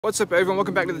What's up everyone,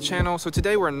 welcome back to the channel. So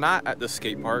today we're not at the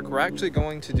skate park, we're actually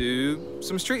going to do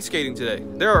some street skating today.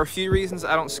 There are a few reasons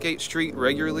I don't skate street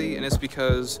regularly, and it's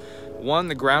because one,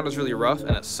 the ground is really rough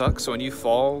and it sucks, so when you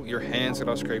fall, your hands get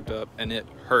all scraped up and it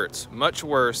hurts. Much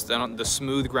worse than on the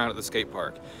smooth ground at the skate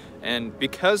park. And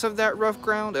because of that rough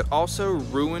ground, it also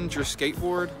ruins your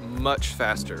skateboard much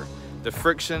faster. The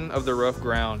friction of the rough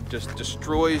ground just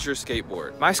destroys your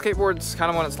skateboard. My skateboard's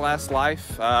kind of on its last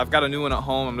life. I've got a new one at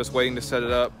home. I'm just waiting to set it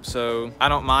up. So I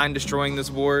don't mind destroying this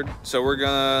board. So we're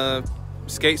gonna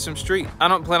skate some street. I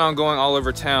don't plan on going all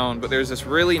over town, but there's this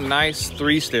really nice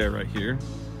 3-stair right here.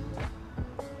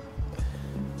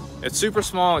 It's super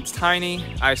small, it's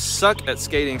tiny. I suck at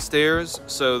skating stairs.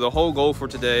 So the whole goal for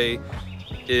today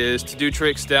is to do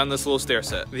tricks down this little stair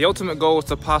set. The ultimate goal is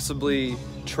to possibly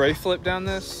tray flip down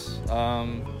this.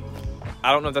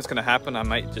 I don't know if that's gonna happen. I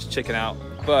might just chicken out,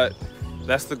 but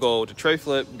that's the goal, to tray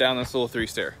flip down this little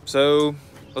 3-stair. So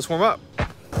let's warm up.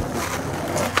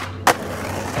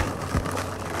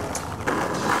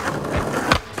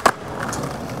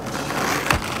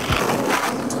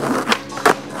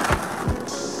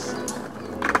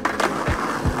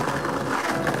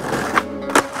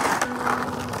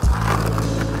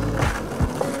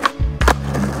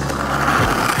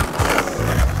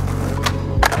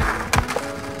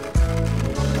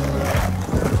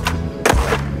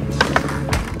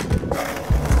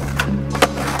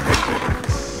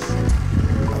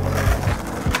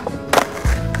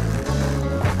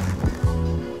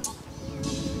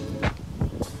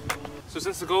 So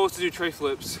since the goal is to do tray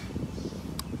flips,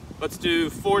 let's do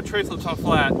 4 tray flips on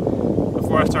flat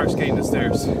before I start skating the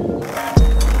stairs.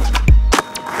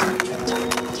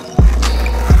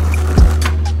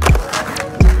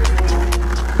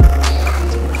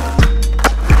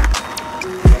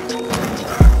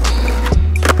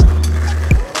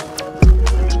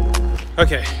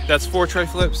 Okay, that's 4 tray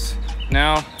flips.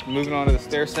 Now, moving on to the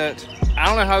stair set. I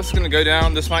don't know how this is gonna go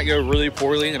down. This might go really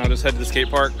poorly and I'll just head to the skate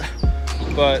park,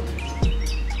 but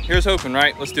here's hoping,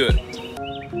 right? Let's do it.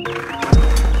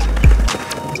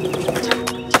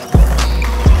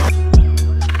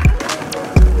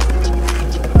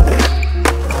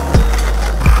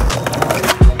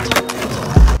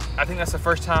 I think that's the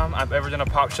first time I've ever done a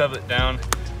pop shove it down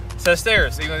set of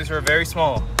stairs. Even though these are very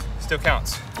small, still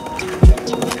counts.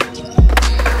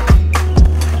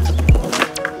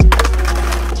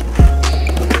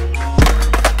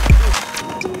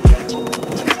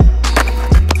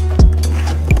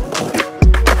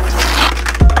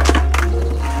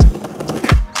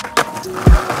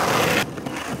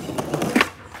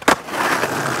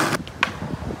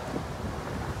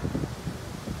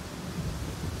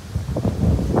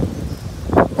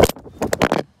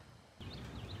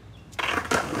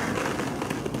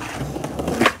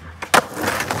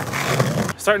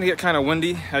 Starting to get kind of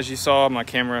windy, as you saw. My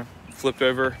camera flipped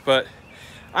over, but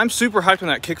I'm super hyped on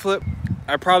that kickflip.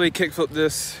 I probably kickflipped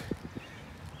this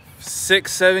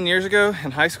 6-7 years ago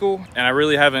in high school, and I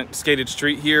really haven't skated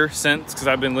street here since, because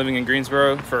I've been living in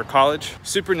Greensboro for college.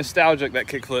 Super nostalgic, that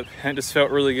kickflip, and it just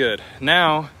felt really good.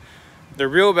 Now the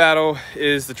real battle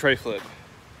is the tray flip.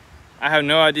 I have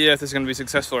no idea if this is going to be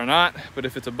successful or not, but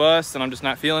if it's a bust and I'm just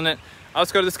not feeling it, I'll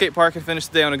just go to the skate park and finish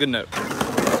the day on a good note.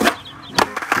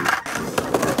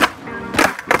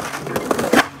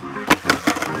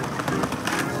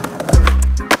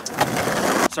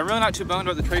 So I'm really not too boned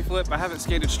about the tray flip. I haven't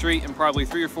skated street in probably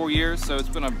 3 or 4 years, so it's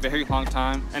been a very long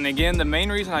time. And again, the main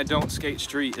reason I don't skate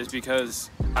street is because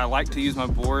I like to use my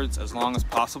boards as long as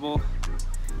possible.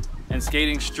 And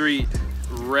skating street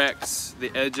wrecks the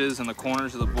edges and the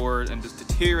corners of the board and just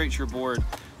deteriorates your board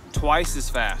twice as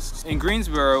fast. In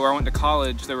Greensboro, where I went to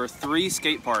college, there were 3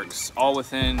 skate parks all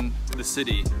within the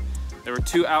city. There were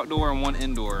 2 outdoor and 1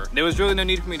 indoor. There was really no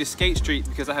need for me to skate street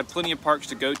because I had plenty of parks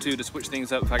to go to switch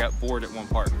things up if I got bored at one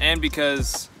park. And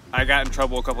because I got in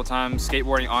trouble a couple times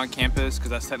skateboarding on campus,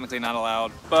 because that's technically not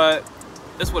allowed, but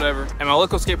it's whatever. And my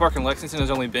local skate park in Lexington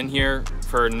has only been here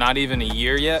for not even a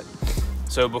year yet.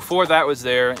 So before that was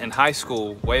there, in high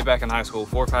school, way back in high school,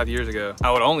 4 or 5 years ago, I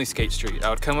would only skate street.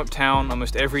 I would come uptown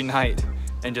almost every night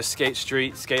and just skate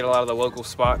street, skate a lot of the local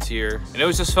spots here. And it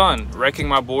was just fun. Wrecking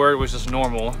my board was just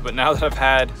normal, but now that I've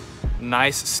had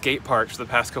nice skate parks for the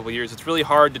past couple of years, it's really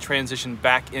hard to transition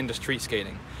back into street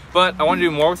skating. But I want to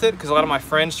do more with it because a lot of my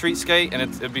friends street skate,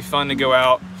 and it'd be fun to go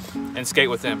out and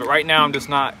skate with them. But right now I'm just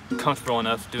not comfortable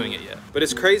enough doing it yet. But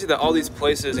it's crazy that all these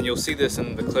places, and you'll see this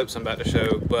in the clips I'm about to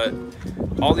show, but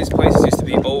all these places used to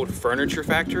be old furniture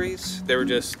factories. They were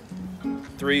just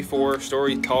 3-4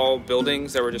 story tall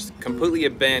buildings that were just completely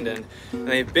abandoned, and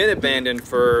they've been abandoned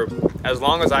for as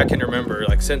long as I can remember,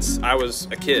 like since I was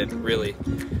a kid, really.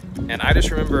 And I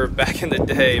just remember back in the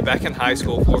day, back in high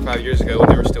school 4 or 5 years ago when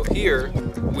they were still here,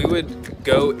 we would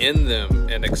go in them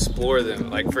and explore them.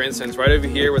 Like for instance, right over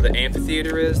here where the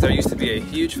amphitheater is, there used to be a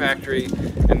huge factory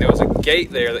and there was a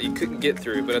gate there that you couldn't get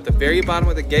through. But at the very bottom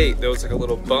of the gate, there was like a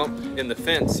little bump in the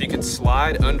fence. So you could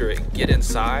slide under it and get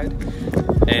inside.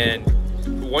 And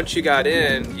once you got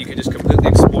in, you could just completely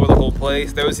explore the whole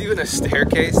place. There was even a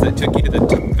staircase that took you to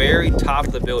the very top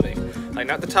of the building. Like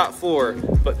not the top floor,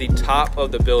 but the top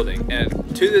of the building.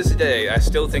 And to this day, I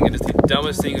still think it is the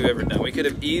dumbest thing we've ever done. We could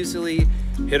have easily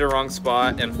hit a wrong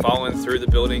spot and fallen through the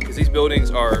building, because these buildings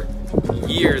are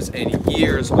years and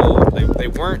years old. They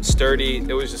weren't sturdy.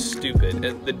 It was just stupid.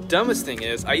 And the dumbest thing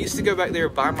is, I used to go back there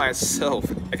by myself.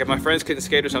 Like if my friends couldn't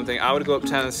skate or something, I would go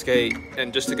uptown and skate,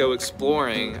 and just to go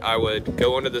exploring, I would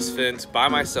go under this fence by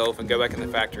myself and go back in the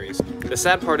factories. The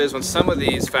sad part is when some of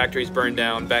these factories burned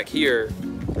down back here,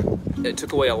 it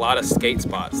took away a lot of skate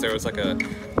spots. There was like a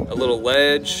little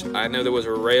ledge. I know there was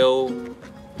a rail,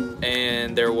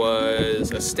 and there was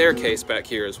a staircase back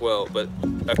here as well. But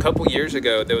a couple years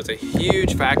ago, there was a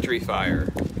huge factory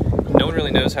fire. No one really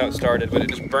knows how it started, but it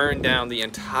just burned down the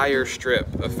entire strip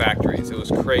of factories. It was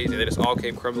crazy. They just all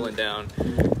came crumbling down.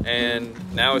 And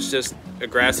now it's just a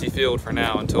grassy field for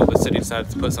now until the city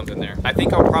decides to put something there. I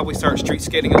think I'll probably start street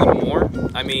skating a little more.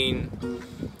 I mean,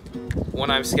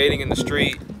 when I'm skating in the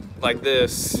street like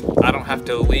this, I don't have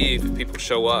to leave if people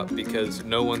show up, because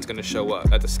no one's gonna show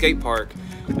up. At the skate park,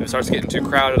 if it starts getting too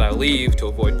crowded, I leave to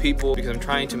avoid people, because I'm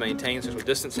trying to maintain social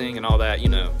distancing and all that, you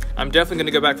know. I'm definitely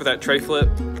gonna go back for that tray flip,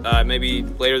 maybe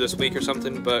later this week or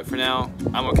something, but for now,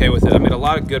 I'm okay with it. I made a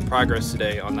lot of good progress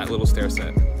today on that little stair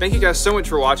set. Thank you guys so much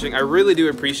for watching. I really do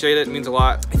appreciate it. It means a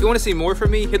lot. If you wanna see more from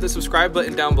me, hit the subscribe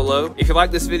button down below. If you like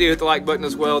this video, hit the like button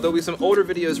as well. There'll be some older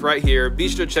videos right here. Be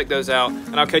sure to check those out,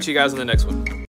 and I'll catch you guys in the next one.